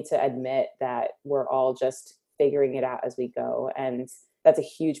need to admit that we're all just figuring it out as we go. And that's a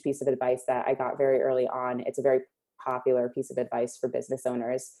huge piece of advice that I got very early on. It's a very popular piece of advice for business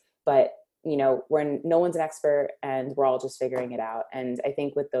owners, but when no one's an expert and we're all just figuring it out. And I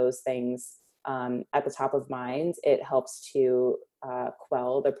think with those things at the top of mind, it helps to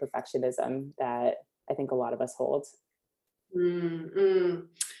quell the perfectionism that I think a lot of us hold.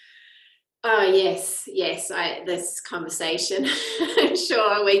 Oh, yes. This conversation, I'm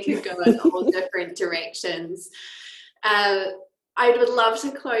sure we could go in all different directions. I would love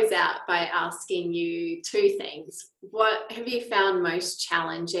to close out by asking you two things. What have you found most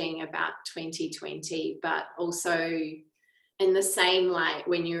challenging about 2020, but also in the same light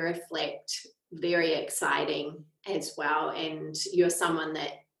when you reflect, very exciting as well? And you're someone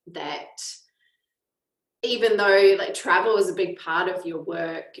that even though like travel is a big part of your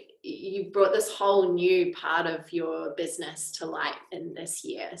work, you brought this whole new part of your business to light in this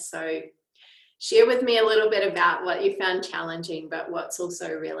year. So share with me a little bit about what you found challenging, but what's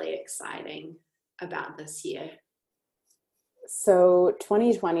also really exciting about this year. So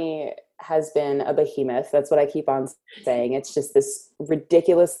 2020 has been a behemoth. That's what I keep on saying. It's just this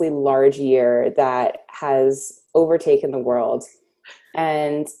ridiculously large year that has overtaken the world.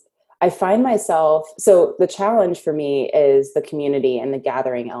 And I find myself, so the challenge for me is the community and the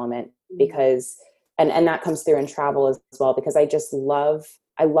gathering element, because, and that comes through in travel as well, because I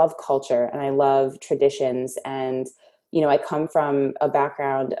love culture and I love traditions. And, I come from a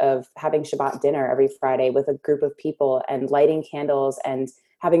background of having Shabbat dinner every Friday with a group of people and lighting candles and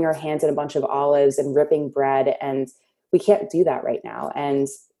having our hands in a bunch of olives and ripping bread. And we can't do that right now. And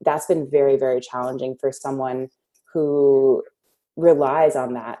that's been very, very challenging for someone who relies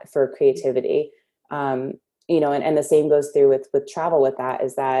on that for creativity. And the same goes through with travel with that,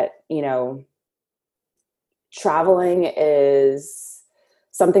 is that, traveling is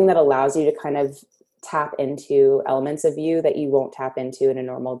something that allows you to kind of tap into elements of you that you won't tap into in a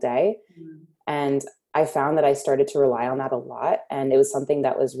normal day. And I found that I started to rely on that a lot. And it was something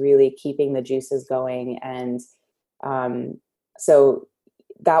that was really keeping the juices going. And so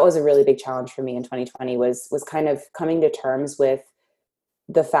that was a really big challenge for me in 2020 was kind of coming to terms with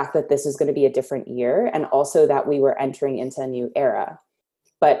the fact that this is going to be a different year, and also that we were entering into a new era.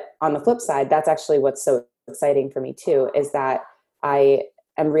 But on the flip side, that's actually what's so exciting for me too, is that I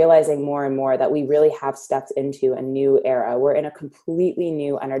am realizing more and more that we really have stepped into a new era. We're in a completely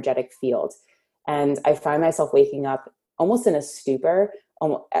new energetic field. And I find myself waking up almost in a stupor,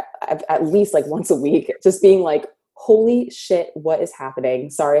 at least like once a week, just being like, holy shit, what is happening?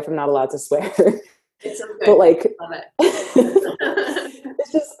 Sorry if I'm not allowed to swear. It's okay. But like, Love it.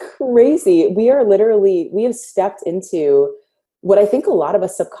 it's just crazy. We have stepped into what I think a lot of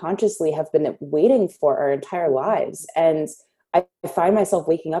us subconsciously have been waiting for our entire lives. And I find myself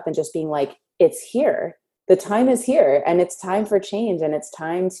waking up and just being like, it's here. The time is here, and it's time for change. And it's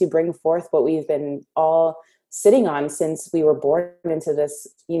time to bring forth what we've been all sitting on since we were born into this,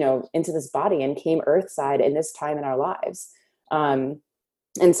 into this body and came earthside in this time in our lives. And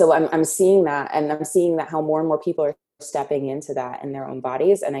so I'm seeing that, and I'm seeing that how more and more people are stepping into that in their own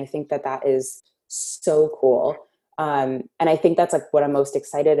bodies. And I think that is so cool. And I think that's like what I'm most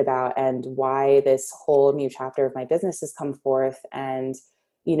excited about, and why this whole new chapter of my business has come forth. And,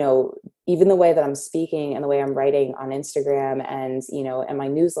 even the way that I'm speaking and the way I'm writing on Instagram and, and my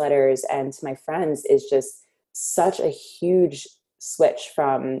newsletters and to my friends is just such a huge switch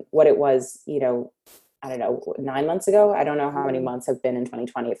from what it was, I don't know, 9 months ago. I don't know how many months have been in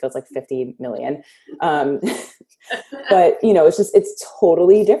 2020. It feels like 50 million. But, it's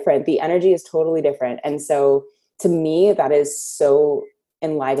totally different. The energy is totally different. And so to me, that is so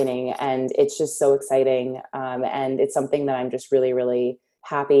enlivening, and it's just so exciting. And it's something that I'm just really, really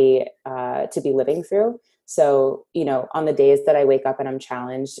happy to be living through. So, on the days that I wake up and I'm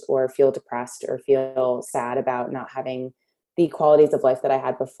challenged or feel depressed or feel sad about not having the qualities of life that I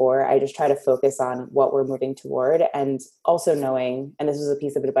had before, I just try to focus on what we're moving toward. And also knowing, and this was a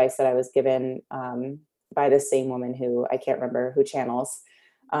piece of advice that I was given by this same woman who I can't remember who channels.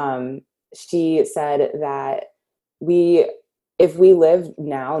 She said that if we live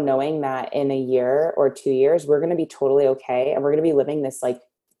now knowing that in a year or 2 years, we're going to be totally okay. And we're going to be living this like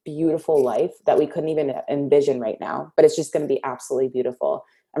beautiful life that we couldn't even envision right now, but it's just going to be absolutely beautiful.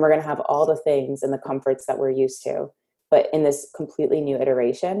 And we're going to have all the things and the comforts that we're used to, but in this completely new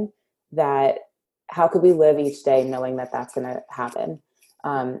iteration. That how could we live each day knowing that that's going to happen?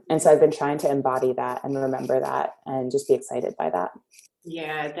 And so I've been trying to embody that and remember that and just be excited by that.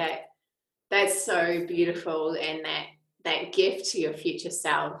 Yeah, That's so beautiful, and that gift to your future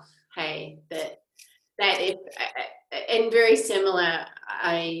self. Hey, and very similar.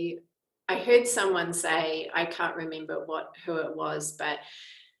 I heard someone say, I can't remember who it was, but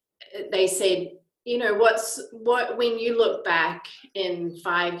they said, you know, when you look back in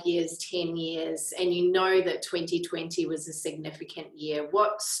 5 years, 10 years, and you know that 2020 was a significant year,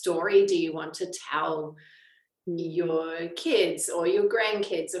 what story do you want to tell your kids or your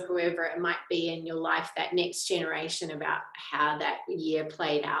grandkids or whoever it might be in your life, that next generation, about how that year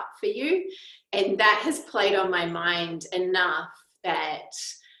played out for you? And that has played on my mind enough that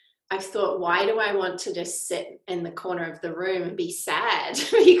I've thought, why do I want to just sit in the corner of the room and be sad?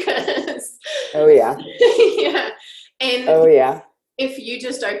 Because Oh yeah. yeah. And oh yeah. if you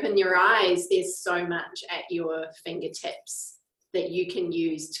just open your eyes, there's so much at your fingertips that you can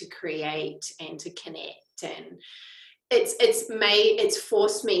use to create and to connect. And it's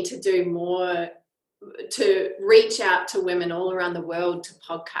forced me to do more, to reach out to women all around the world to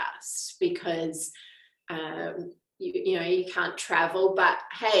podcast, because you know, you can't travel, but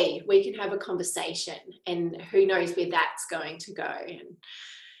hey, we can have a conversation, and who knows where that's going to go. And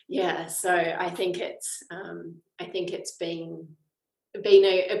yeah, so I think it's been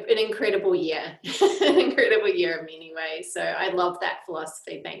an incredible year, an incredible year in many ways. So I love that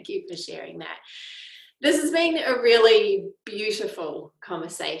philosophy. Thank you for sharing that. This has been a really beautiful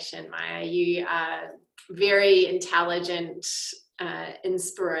conversation, Maya. You are very intelligent,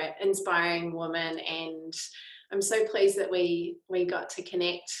 inspiring woman, and I'm so pleased that we got to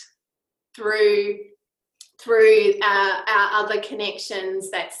connect through our other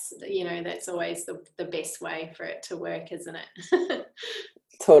connections. That's, you know, that's always the best way for it to work, isn't it?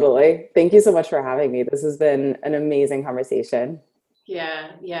 Totally. Thank you so much for having me. This has been an amazing conversation.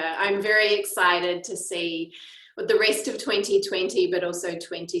 Yeah. I'm very excited to see what the rest of 2020, but also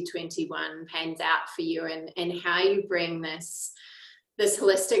 2021 pans out for you, and how you bring this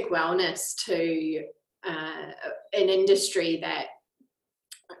holistic wellness to an industry that,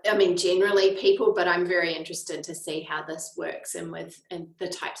 I mean, generally people, but I'm very interested to see how this works, and the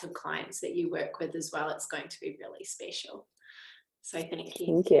types of clients that you work with as well. It's going to be really special. So thank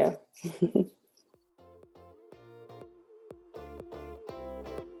you. Thank you.